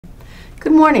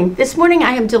Good morning. This morning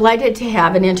I am delighted to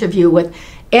have an interview with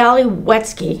Allie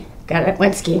Wenzke. Got it?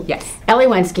 Wenzke. Yes. Allie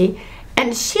Wenzke.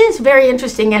 And she is very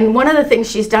interesting, and one of the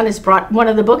things she's done is brought one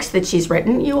of the books that she's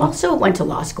written. You also went to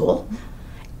law school,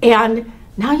 and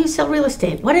now you sell real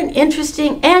estate. What an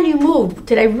interesting, and you moved.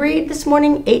 Did I read this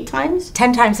morning 8 times?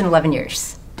 10 times in 11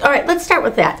 years. All right, let's start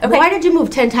with that. Okay. Why did you move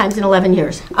 10 times in 11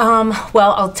 years?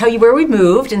 Well, I'll tell you where we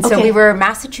moved. And so Okay. we were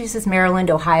Massachusetts,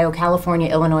 Maryland, Ohio, California,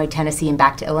 Illinois, Tennessee, and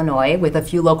back to Illinois with a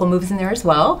few local moves in there as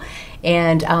well.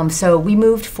 And so we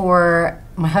moved for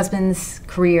my husband's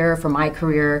career, for my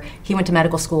career. He went to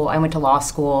medical school, I went to law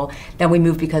school. Then we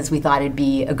moved because we thought it'd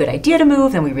be a good idea to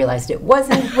move, then we realized it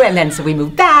wasn't, and then so we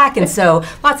moved back, and so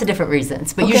lots of different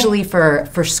reasons, but Okay. usually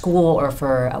for school or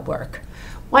for work.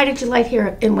 Why did you land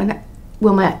here in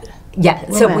Wilmette?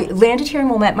 Yeah, so we Wilmette. landed here in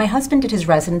Wilmette. My husband did his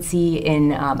residency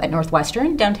in at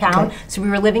Northwestern downtown. Okay. So we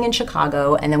were living in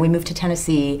Chicago, and then we moved to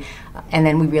Tennessee, and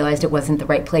then we realized it wasn't the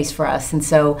right place for us. And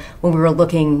so when we were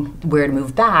looking where to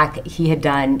move back, he had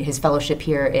done his fellowship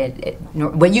here at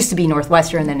what used to be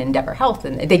Northwestern, then Endeavor Health,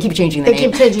 and they keep changing the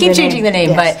name. Keep changing the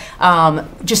name, yes. yes.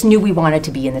 But just knew we wanted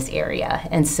to be in this area,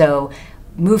 and so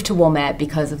moved to Wilmette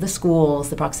because of the schools,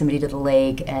 the proximity to the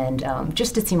lake, and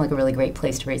just it seemed like a really great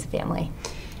place to raise a family.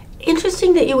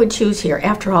 Interesting that you would choose here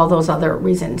after all those other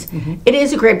reasons. Mm-hmm. It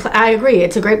is a great I agree,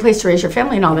 it's a great place to raise your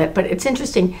family and all that, but it's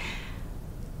interesting.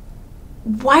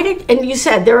 And you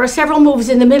said there are several moves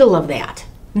in the middle of that,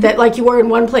 that like you were in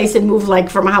one place and moved like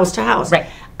from house to house. Right.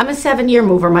 I'm a 7-year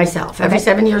mover myself. Every Okay.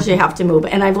 7 years you have to move,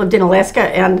 and I've lived in Alaska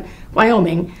and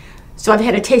Wyoming, so I've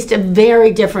had a taste of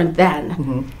very different then.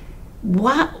 Mm-hmm.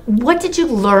 What did you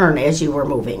learn as you were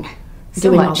moving? So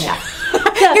doing much. all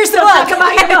that? Here's the So book. talk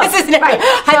about your book. This is it. Right.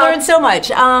 I So- learned so much.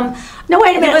 No,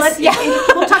 wait a minute. was-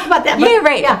 We'll talk about that. Yeah,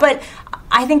 right. Yeah. But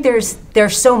I think there's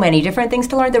so many different things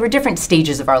to learn. There were different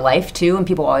stages of our life too, and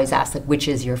people always ask like, which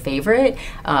is your favorite?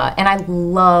 And I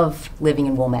love living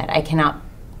in Wilmette. I cannot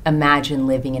imagine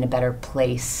living in a better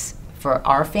place for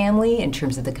our family in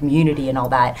terms of the community and all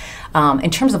that. In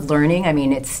terms of learning, I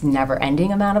mean, it's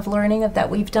never-ending amount of learning that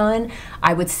we've done.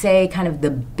 I would say kind of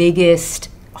the biggest,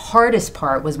 hardest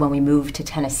part was when we moved to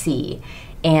Tennessee,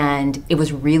 and it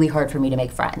was really hard for me to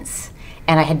make friends.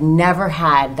 And I had never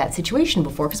had that situation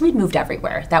before because we'd moved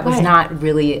everywhere. That was Right. not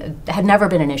really, had never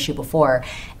been an issue before.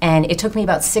 And it took me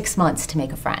about 6 months to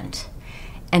make a friend.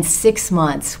 And 6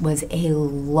 months was a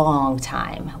long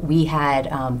time. We had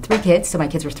 3 kids, so my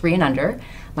kids were 3 and under.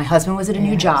 My husband was at a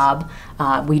new Yes. job.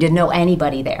 We didn't know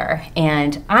anybody there.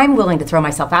 And I'm willing to throw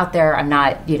myself out there. I'm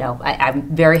not, I'm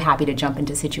very happy to jump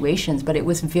into situations, but it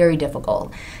was very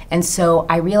difficult. And so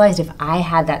I realized if I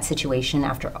had that situation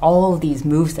after all of these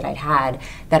moves that I'd had,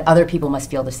 that other people must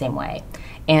feel the same way.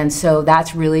 And so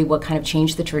that's really what kind of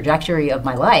changed the trajectory of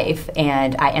my life.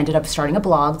 And I ended up starting a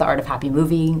blog, The Art of Happy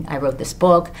Moving. I wrote this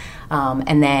book.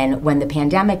 And then when the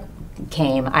pandemic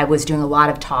came, I was doing a lot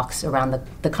of talks around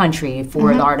the country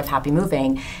for The Art of Happy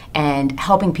Moving and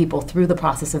helping people through the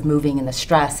process of moving and the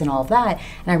stress and all of that.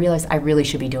 And I realized I really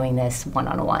should be doing this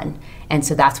one-on-one. And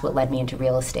so that's what led me into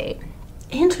real estate.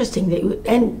 Interesting.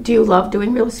 And do you love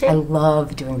doing real estate? I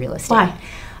love doing real estate.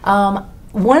 Why?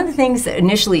 One of the things that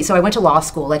initially, so I went to law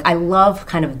school, like I love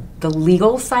kind of the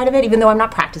legal side of it, even though I'm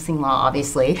not practicing law,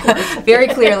 obviously, very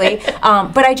clearly.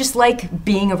 But I just like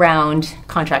being around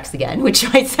contracts again, which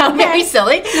might sound very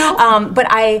silly. No. But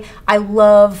I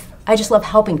just love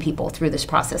helping people through this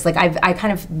process. Like I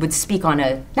kind of would speak on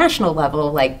a national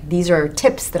level, like these are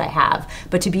tips that I have,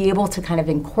 but to be able to kind of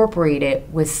incorporate it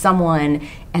with someone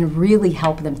and really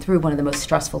help them through one of the most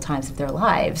stressful times of their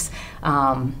lives,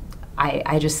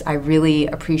 I really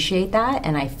appreciate that,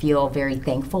 and I feel very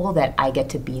thankful that I get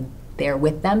to be there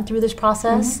with them through this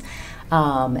process.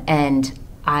 And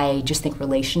I just think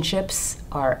relationships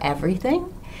are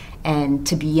everything. And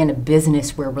to be in a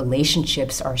business where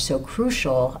relationships are so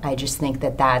crucial, I just think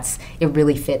that it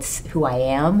really fits who I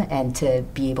am, and to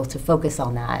be able to focus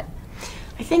on that.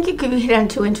 I think you could hit on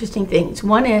 2 interesting things.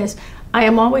 One is, I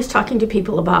am always talking to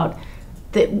people about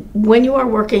that when you are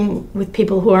working with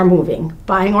people who are moving,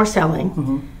 buying or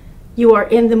selling, you are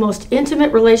in the most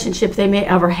intimate relationship they may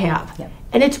ever have. Yep.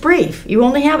 And it's brief. You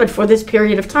only have it for this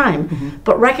period of time.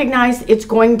 But recognize it's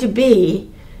going to be,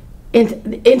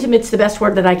 intimate's the best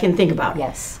word that I can think about.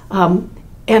 Yes.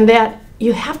 And that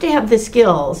you have to have the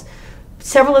skills.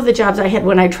 Several of the jobs I had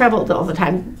when I traveled all the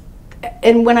time,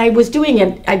 and when I was doing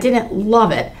it, I didn't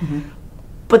love it.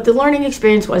 But the learning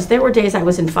experience was, there were days I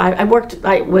was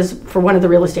I was for one of the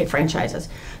real estate franchises.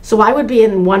 So I would be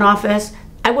in one office,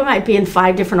 I might be in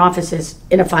 5 different offices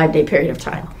in a 5-day period of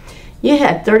time. You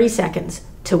had 30 seconds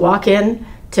to walk in,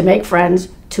 to make friends,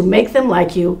 to make them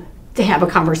like you, to have a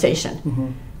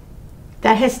conversation.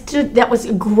 That was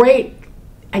great.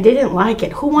 I didn't like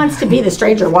it. Who wants to be the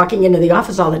stranger walking into the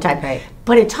office all the time? Right.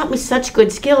 But it taught me such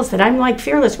good skills that I'm like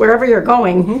fearless. Wherever you're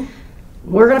going,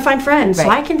 we're going to find friends. Right. So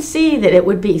I can see that it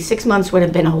would be 6 months would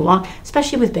have been a long,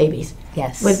 especially with babies.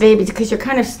 Yes. With babies, because you're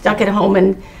kind of stuck at home.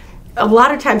 And a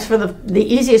lot of times for the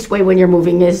easiest way when you're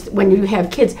moving is when you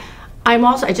have kids.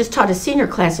 I just taught a senior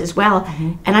class as well.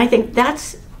 And I think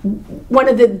that's one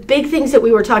of the big things that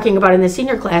we were talking about in the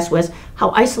senior class was how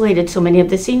isolated so many of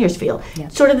the seniors feel. Yeah.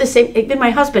 Sort of the same, even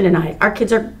my husband and I, our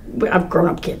kids are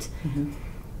grown-up kids.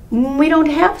 We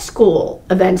don't have school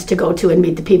events to go to and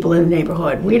meet the people in the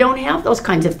neighborhood. We don't have those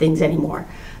kinds of things anymore.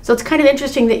 So it's kind of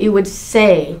interesting that you would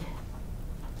say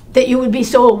that you would be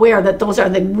so aware that those are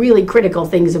the really critical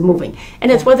things of moving.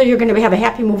 And it's whether you're going to have a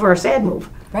happy move or a sad move.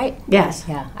 Right. Yes.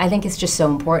 Yeah. I think it's just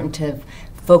so important to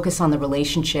focus on the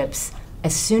relationships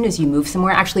as soon as you move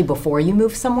somewhere. Actually, before you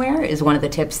move somewhere is one of the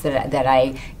tips that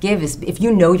I give is if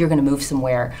you know you're going to move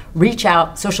somewhere, reach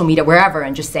out, social media, wherever,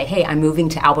 and just say, hey, I'm moving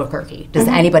to Albuquerque. Does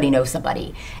anybody know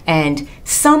somebody? And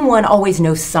someone always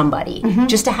knows somebody.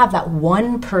 Just to have that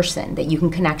one person that you can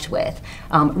connect with.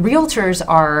 Realtors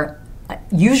are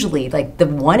usually like the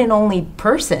one and only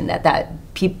person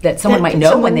that someone might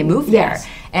know when they move there.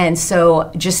 And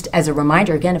so just as a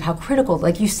reminder again of how critical,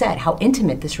 like you said, how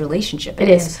intimate this relationship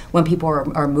is when people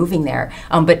are moving there.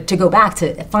 But to go back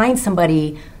to find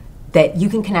somebody that you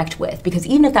can connect with, because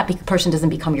even if that person doesn't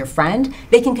become your friend,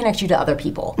 they can connect you to other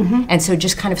people. And so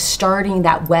just kind of starting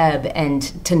that web and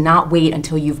to not wait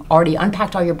until you've already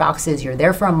unpacked all your boxes, you're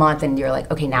there for a month and you're like,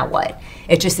 okay, now what?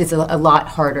 It just is a lot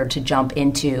harder to jump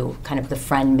into kind of the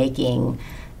friend making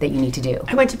that you need to do.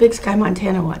 I went to Big Sky,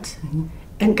 Montana once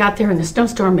and got there in the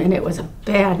snowstorm, and it was a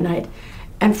bad night.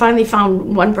 And finally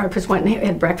found one breakfast, went and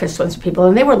had breakfast with some people,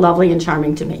 and they were lovely and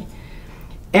charming to me.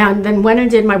 And then went and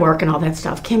did my work and all that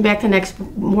stuff. Came back the next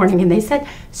morning and they said,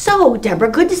 so Deborah,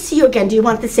 good to see you again. Do you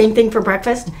want the same thing for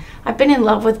breakfast? I've been in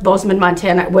love with Bozeman,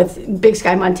 Montana, with Big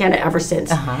Sky, Montana ever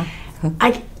since.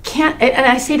 I can't, and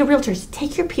I say to realtors,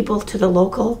 take your people to the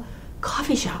local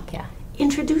coffee shop.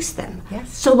 Introduce them.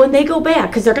 So when they go back,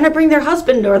 because they're going to bring their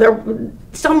husband or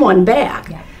someone back,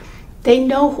 they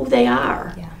know who they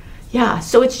are.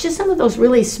 So it's just some of those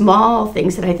really small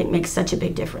things that I think make such a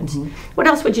big difference. What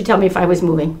else would you tell me if I was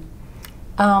moving?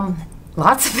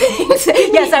 Lots of things.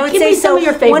 Yes, I would Give say me some of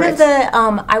your favorites. One of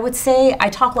the, I would say, I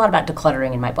talk a lot about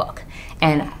decluttering in my book,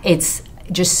 and it's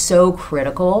just so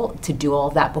critical to do all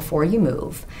of that before you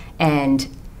move. And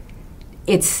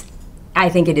I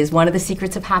think it is one of the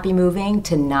secrets of happy moving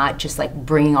to not just like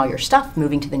bringing all your stuff,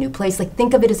 moving to the new place. Like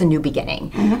think of it as a new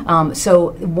beginning.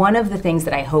 So one of the things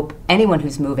that I hope anyone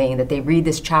who's moving, that they read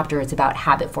this chapter, it's about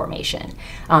habit formation.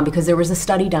 Because there was a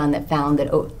study done that found that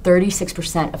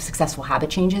 36% of successful habit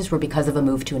changes were because of a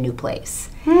move to a new place.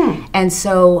 And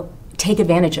so take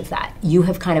advantage of that. You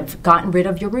have kind of gotten rid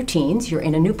of your routines. You're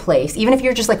in a new place, even if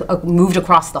you're just like moved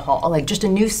across the hall, like just a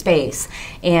new space.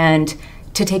 And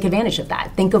to take advantage of that.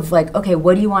 Think of like, okay,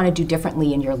 what do you want to do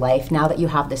differently in your life now that you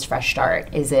have this fresh start?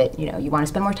 Is it, you want to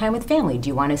spend more time with family? Do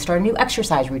you want to start a new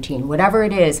exercise routine? Whatever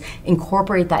it is,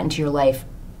 incorporate that into your life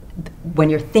when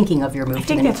you're thinking of your move to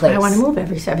the new place. I think that's why I want to move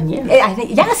every 7 years. I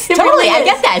think, yes, totally, really I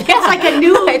get that. It's like a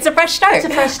new... it's a fresh start. It's a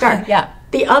fresh start.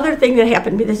 The other thing that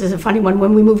happened to me, this is a funny one,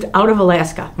 when we moved out of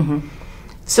Alaska.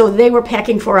 So they were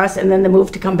packing for us and then the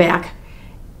move to come back.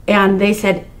 And they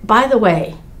said, by the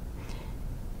way,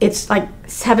 it's like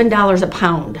 $7 a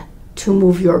pound to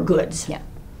move your goods.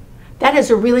 That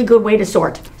is a really good way to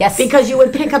sort. Because you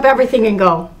would pick up everything and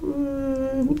go,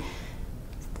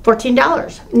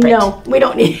 $14. No, we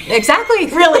don't need it. Exactly.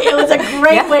 Really, it was a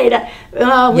great way to,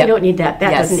 we don't need that. That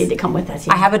doesn't need to come with us.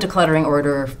 I have a decluttering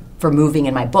order for moving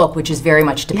in my book, which is very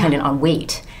much dependent on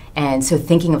weight. And so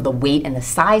thinking of the weight and the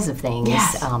size of things,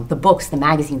 the books, the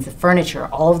magazines, the furniture,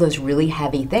 all of those really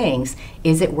heavy things,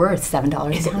 is it worth $7 a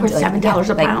pound? Is it worth $7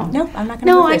 a pound? No, I'm not going to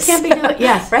No, I can't be doing it.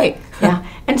 Yes. Right.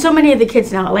 And so many of the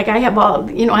kids now, like I have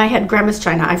I had Grandma's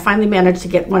China. I finally managed to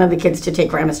get one of the kids to take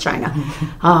Grandma's China.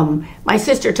 My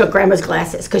sister took Grandma's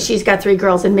glasses because she's got 3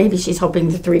 girls, and maybe she's hoping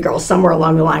the 3 girls somewhere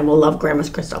along the line will love Grandma's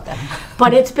crystal.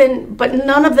 But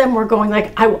none of them were going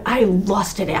like, I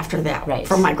lost it after that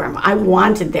from my grandma. I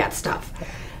wanted that stuff.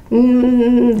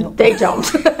 They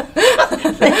don't.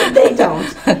 They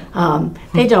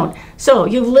don't. They don't. So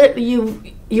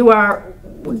you are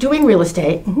doing real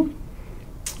estate.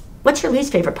 What's your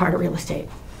least favorite part of real estate?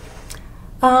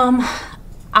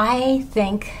 I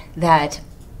think that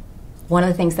one of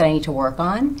the things that I need to work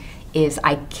on is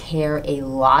I care a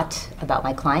lot about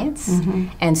my clients.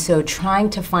 And so trying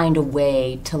to find a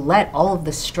way to let all of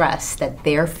the stress that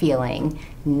they're feeling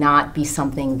not be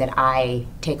something that I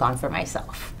take on for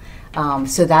myself.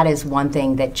 So that is one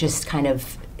thing that just kind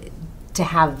of, to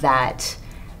have that,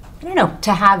 I don't know,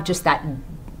 to have just that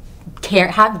care,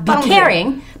 be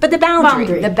caring, but the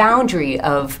boundary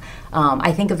of,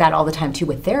 I think of that all the time too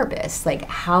with therapists. Like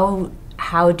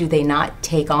how do they not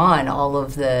take on all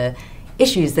of the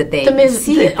issues that they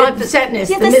see, the upsetness,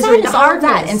 the misery, the hardness, all of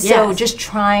that, and so just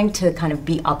trying to kind of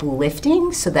be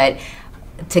uplifting so that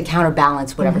to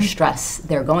counterbalance whatever stress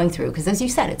they're going through, because as you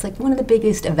said, it's like one of the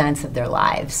biggest events of their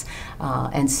lives,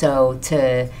 and so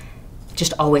to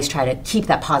just always try to keep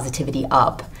that positivity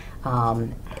up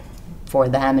for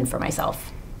them and for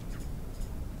myself.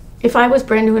 If I was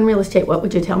brand new in real estate, what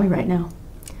would you tell me right now?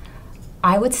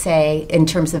 I would say, in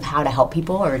terms of how to help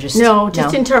people, or just... No,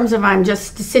 just in terms of, I'm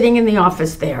just sitting in the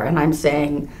office there and I'm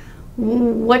saying,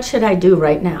 what should I do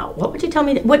right now? What would you tell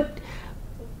me?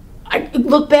 I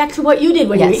look back to what you did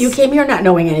when you came here not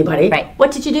knowing anybody. Right. What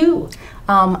did you do?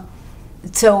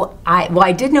 So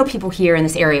I did know people here in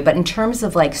this area, but in terms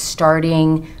of like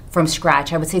starting from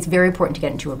scratch, I would say it's very important to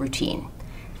get into a routine.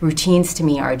 Routines to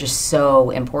me are just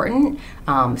so important.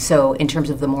 So in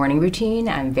terms of the morning routine,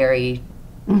 I'm very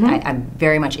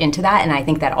much into that, and I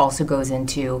think that also goes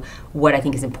into what I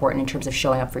think is important in terms of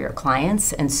showing up for your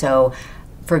clients. And so,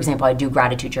 for example, I do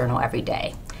gratitude journal every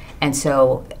day. And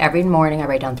so every morning I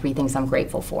write down 3 things I'm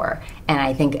grateful for. And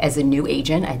I think as a new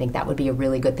agent, I think that would be a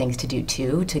really good thing to do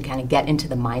too, to kind of get into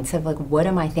the mindset of like, what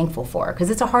am I thankful for?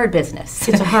 Because it's a hard business.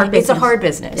 It's a hard business. It's a hard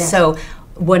business. Yes. So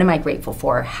what am I grateful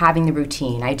for? Having the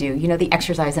routine. I do, the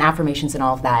exercise and affirmations and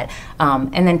all of that.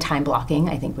 And then time blocking,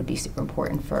 I think, would be super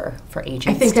important for agents.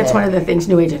 I think that's one of the things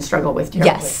new agents struggle with.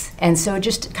 Yes. And so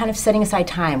just kind of setting aside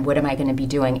time, what am I going to be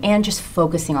doing? And just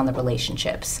focusing on the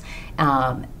relationships.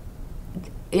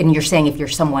 And you're saying if you're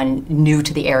someone new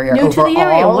to the area overall, to the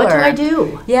area, what do I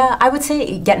do? Yeah, I would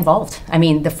say get involved. I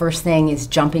mean, the first thing is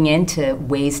jumping into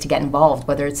ways to get involved,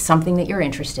 whether it's something that you're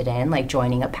interested in, like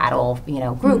joining a paddle,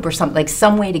 group or something, like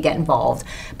some way to get involved,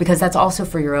 because that's also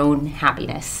for your own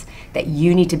happiness, that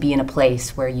you need to be in a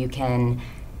place where you can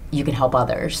help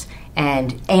others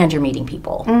and you're meeting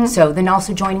people. So then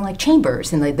also joining like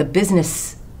chambers and the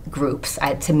business groups.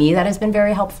 To me, that has been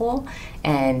very helpful,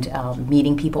 and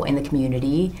meeting people in the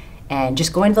community, and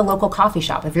just going to the local coffee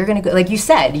shop. If you're going to go, like you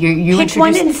said, you pick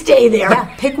one and stay there.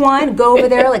 Yeah, pick one, go over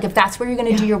there. Like if that's where you're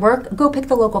going to do your work, go pick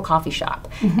the local coffee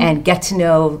shop and get to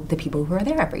know the people who are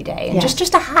there every day. And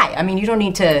just a hi. I mean, you don't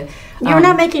need to. You're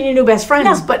not making your new best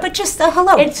friends, but just a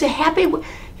hello. It's a happy.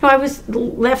 I was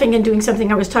laughing and doing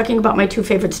something. I was talking about my 2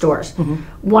 favorite stores.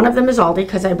 One of them is Aldi,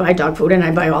 because I buy dog food and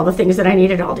I buy all the things that I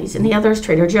need at Aldi's. And the other is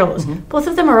Trader Joe's. Both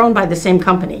of them are owned by the same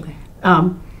company.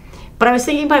 But I was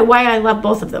thinking about why I love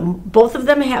both of them. Both of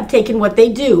them have taken what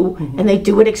they do, and they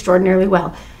do it extraordinarily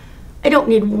well. I don't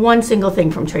need one single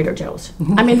thing from Trader Joe's.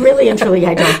 I mean, really and truly,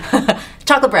 I don't.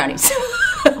 Chocolate brownies.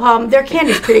 Their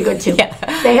candy's pretty good, too.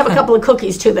 Yeah. They have a couple of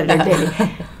cookies, too, that are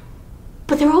daily.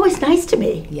 But they're always nice to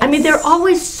me. Yes. I mean, they're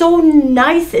always so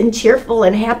nice and cheerful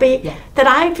and happy that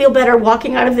I feel better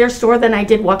walking out of their store than I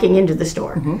did walking into the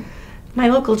store. My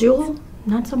local Jewel,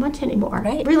 not so much anymore.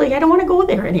 Right. Really, I don't want to go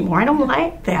there anymore. I don't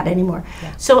like that anymore.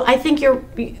 Yeah. So I think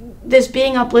this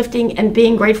being uplifting and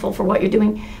being grateful for what you're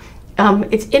doing,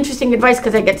 it's interesting advice,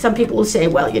 because I get some people who say,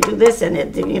 well, you do this and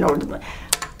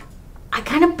I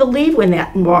kind of believe in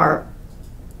that more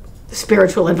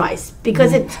spiritual advice,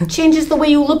 because it changes the way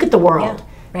you look at the world.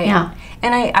 Right. Yeah.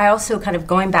 And I also kind of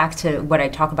going back to what I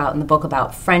talk about in the book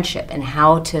about friendship and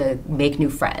how to make new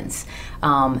friends.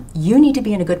 You need to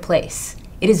be in a good place.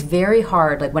 It is very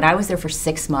hard. Like when I was there for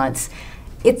 6 months,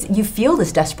 you feel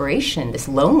this desperation, this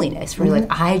loneliness, where you're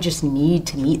like, I just need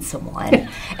to meet someone,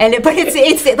 but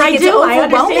it's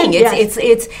overwhelming.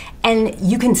 It's and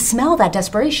you can smell that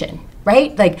desperation,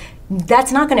 right? Like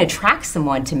that's not going to attract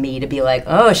someone to me to be like,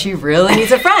 oh, she really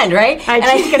needs a friend, right?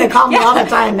 She's going to call me all the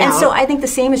time now. And so I think the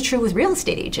same is true with real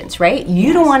estate agents, right?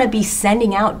 You don't want to be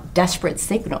sending out desperate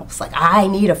signals like, I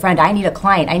need a friend, I need a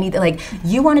client,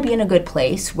 you want to be in a good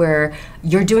place where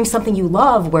you're doing something you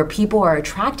love, where people are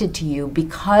attracted to you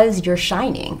because you're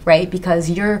shining, right?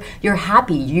 Because you're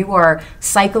happy, you are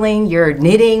cycling, you're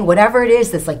knitting, whatever it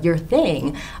is that's like your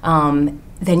thing.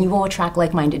 Then you will attract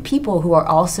like-minded people who are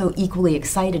also equally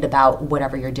excited about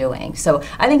whatever you're doing. So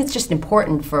I think it's just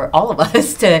important for all of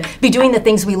us to be doing the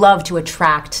things we love to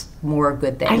attract more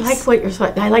good things.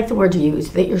 I like the word you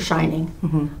use, that you're shining.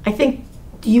 I think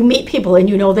you meet people and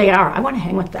they are. I want to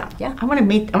hang with them. Yeah. I want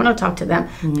to talk to them.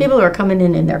 People who are coming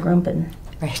in their grump and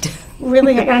Right.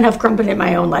 Really, I got enough grumping in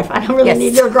my own life. I don't really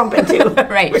need your grumping too.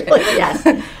 Right. Really, yes.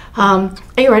 Are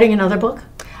you writing another book?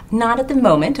 Not at the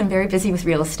moment. I'm very busy with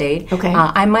real estate. Okay.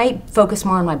 I might focus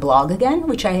more on my blog again,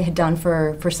 which I had done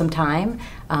for some time.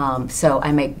 So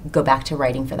I might go back to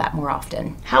writing for that more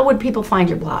often. How would people find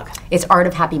your blog? It's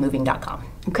artofhappymoving.com.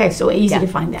 Okay, so easy to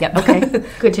find that. Yep. Okay,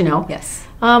 good to know. Yes.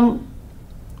 I've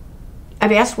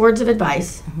asked words of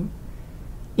advice.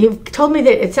 You've told me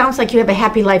that it sounds like you have a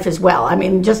happy life as well. I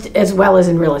mean, just as well as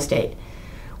in real estate.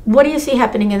 What do you see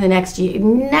happening in the next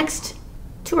 2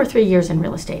 or 3 years in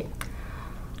real estate?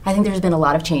 I think there's been a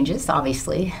lot of changes,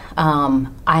 obviously.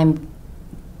 I'm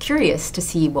curious to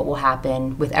see what will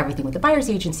happen with everything with the buyer's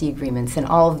agency agreements and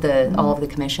all of the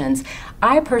commissions.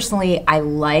 I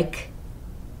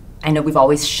know we've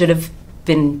always should have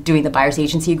been doing the buyer's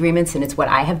agency agreements, and it's what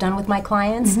I have done with my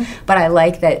clients, but I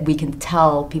like that we can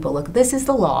tell people, look, this is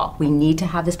the law. We need to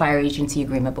have this buyer agency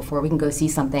agreement before we can go see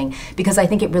something, because I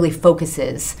think it really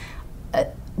focuses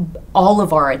all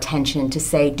of our attention to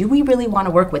say, do we really want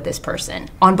to work with this person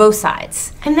on both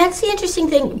sides? And that's the interesting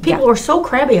thing. People are so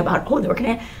crabby about, they're working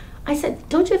at. I said,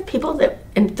 don't you have people that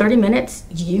in 30 minutes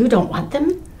you don't want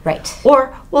them? Right.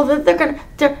 Or, well, they're gonna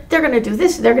do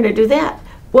this, they're gonna do that.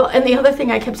 Well, and the other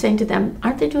thing I kept saying to them,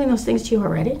 aren't they doing those things to you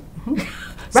already?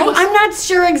 So Right. I'm not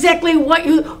sure exactly what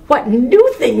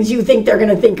new things you think they're going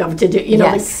to think of to do.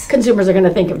 Yes. The consumers are going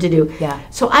to think of to do. Yeah.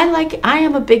 So I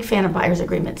am a big fan of buyer's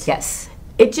agreements. Yes.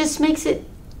 It just makes it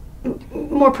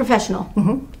more professional.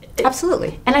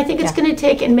 Absolutely. And I think it's going to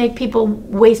take and make people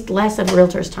waste less of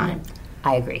realtors' time.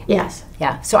 I agree. Yes.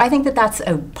 Yeah. So I think that that's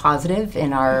a positive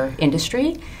in our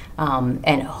industry.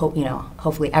 And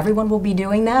hopefully everyone will be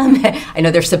doing them. I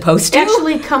know they're supposed to.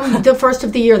 Actually, come the first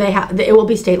of the year, it will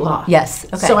be state law. Yes.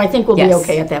 Okay. So I think we'll be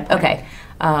okay at that point. Okay.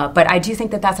 But I do think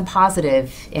that that's a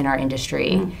positive in our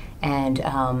industry, and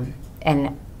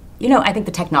I think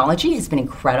the technology has been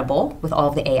incredible with all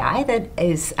of the AI that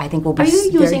is. I think will be. Are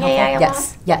you very using helpful. AI a lot?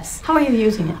 Yes. Yes. How are you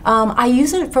using it? I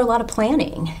use it for a lot of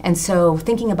planning, and so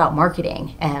thinking about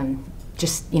marketing and.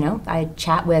 I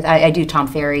chat with, I do Tom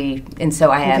Ferry, and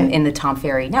so I am in the Tom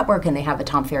Ferry network, and they have the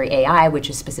Tom Ferry AI, which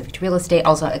is specific to real estate.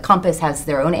 Also, Compass has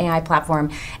their own AI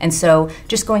platform, and so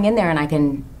just going in there and I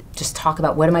can just talk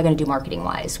about what am I going to do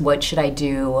marketing-wise? What should I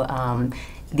do?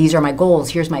 These are my goals.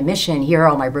 Here's my mission. Here are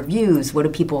all my reviews. What do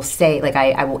people say? Like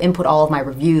I will input all of my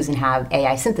reviews and have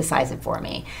AI synthesize it for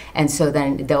me. And so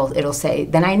then it'll say,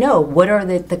 then I know what are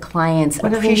the clients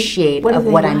appreciate of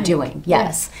what I'm doing.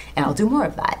 Yes. And I'll do more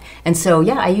of that. And so,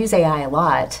 I use AI a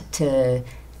lot to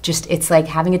it's like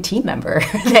having a team member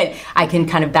that I can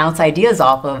kind of bounce ideas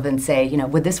off of and say,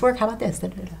 would this work? How about this?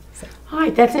 So, all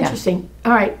right. That's interesting.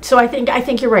 All right. So I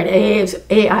think you're right.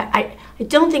 AI. I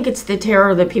don't think it's the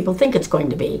terror that people think it's going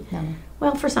to be. No.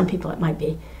 Well, for some people it might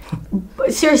be.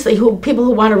 But seriously, people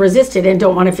who want to resist it and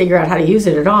don't want to figure out how to use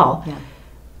it at all. Yeah.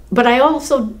 But I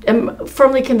also am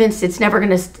firmly convinced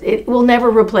it will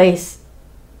never replace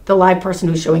the live person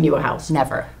who's showing you a house.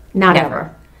 Never. Not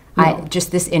Never. ever. No.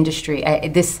 This industry, I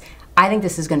think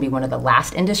this is going to be one of the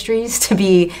last industries to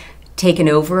be taken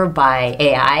over by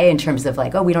AI in terms of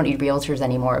like, we don't need realtors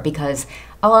anymore, because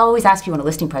I'll always ask you in a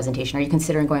listing presentation, are you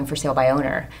considering going for sale by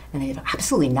owner? And they go,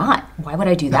 absolutely not. Why would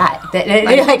I do that?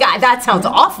 That sounds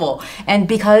awful. And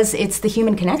because it's the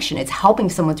human connection, it's helping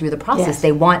someone through the process. Yes.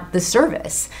 They want the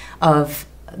service of,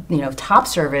 top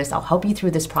service. I'll help you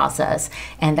through this process.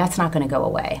 And that's not going to go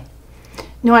away.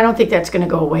 No, I don't think that's going to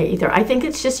go away either. I think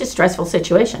it's just a stressful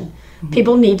situation.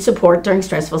 People need support during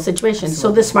stressful situations.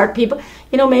 Absolutely. So the smart people,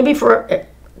 maybe for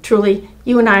truly,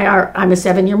 you and I'm a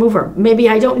 7-year mover. Maybe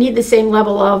I don't need the same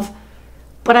level of,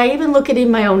 but I even look at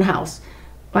in my own house.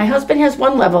 My husband has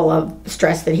one level of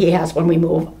stress that he has when we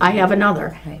move. I have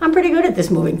another. Right. I'm pretty good at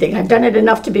this moving thing. I've done it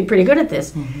enough to be pretty good at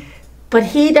this. But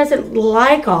he doesn't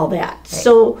like all that. Right.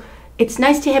 So it's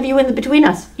nice to have you in between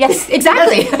us. Yes,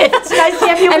 exactly. It's nice to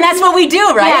have you. And that's what we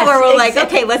do, right? Yes, where we're like,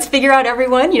 okay, let's figure out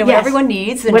everyone, what everyone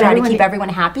needs, and try to keep everyone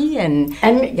happy and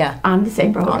on the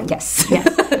same program. Yes.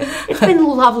 It's been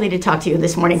lovely to talk to you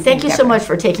this morning. Thank you so much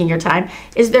for taking your time.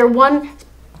 Is there one?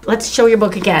 Let's show your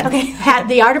book again. Okay.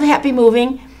 The Art of Happy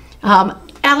Moving.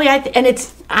 Allie,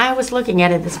 I was looking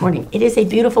at it this morning. It is a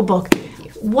beautiful book.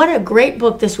 What a great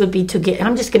book this would be to get.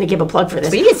 I'm just going to give a plug for this.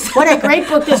 Please. What a great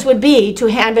book this would be to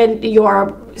hand in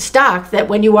your stock, that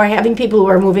when you are having people who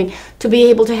are moving, to be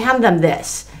able to hand them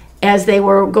this as they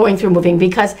were going through moving,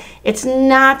 because it's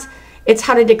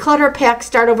how to declutter, pack,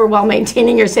 start over while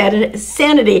maintaining your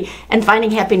sanity and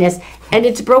finding happiness. And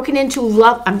it's broken into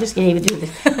I'm just going to even do this.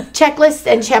 Checklists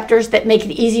and chapters that make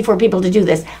it easy for people to do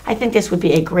this. I think this would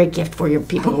be a great gift for your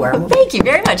people who are moving. Thank you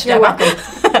very much, You're Deborah. welcome.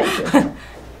 Thank you.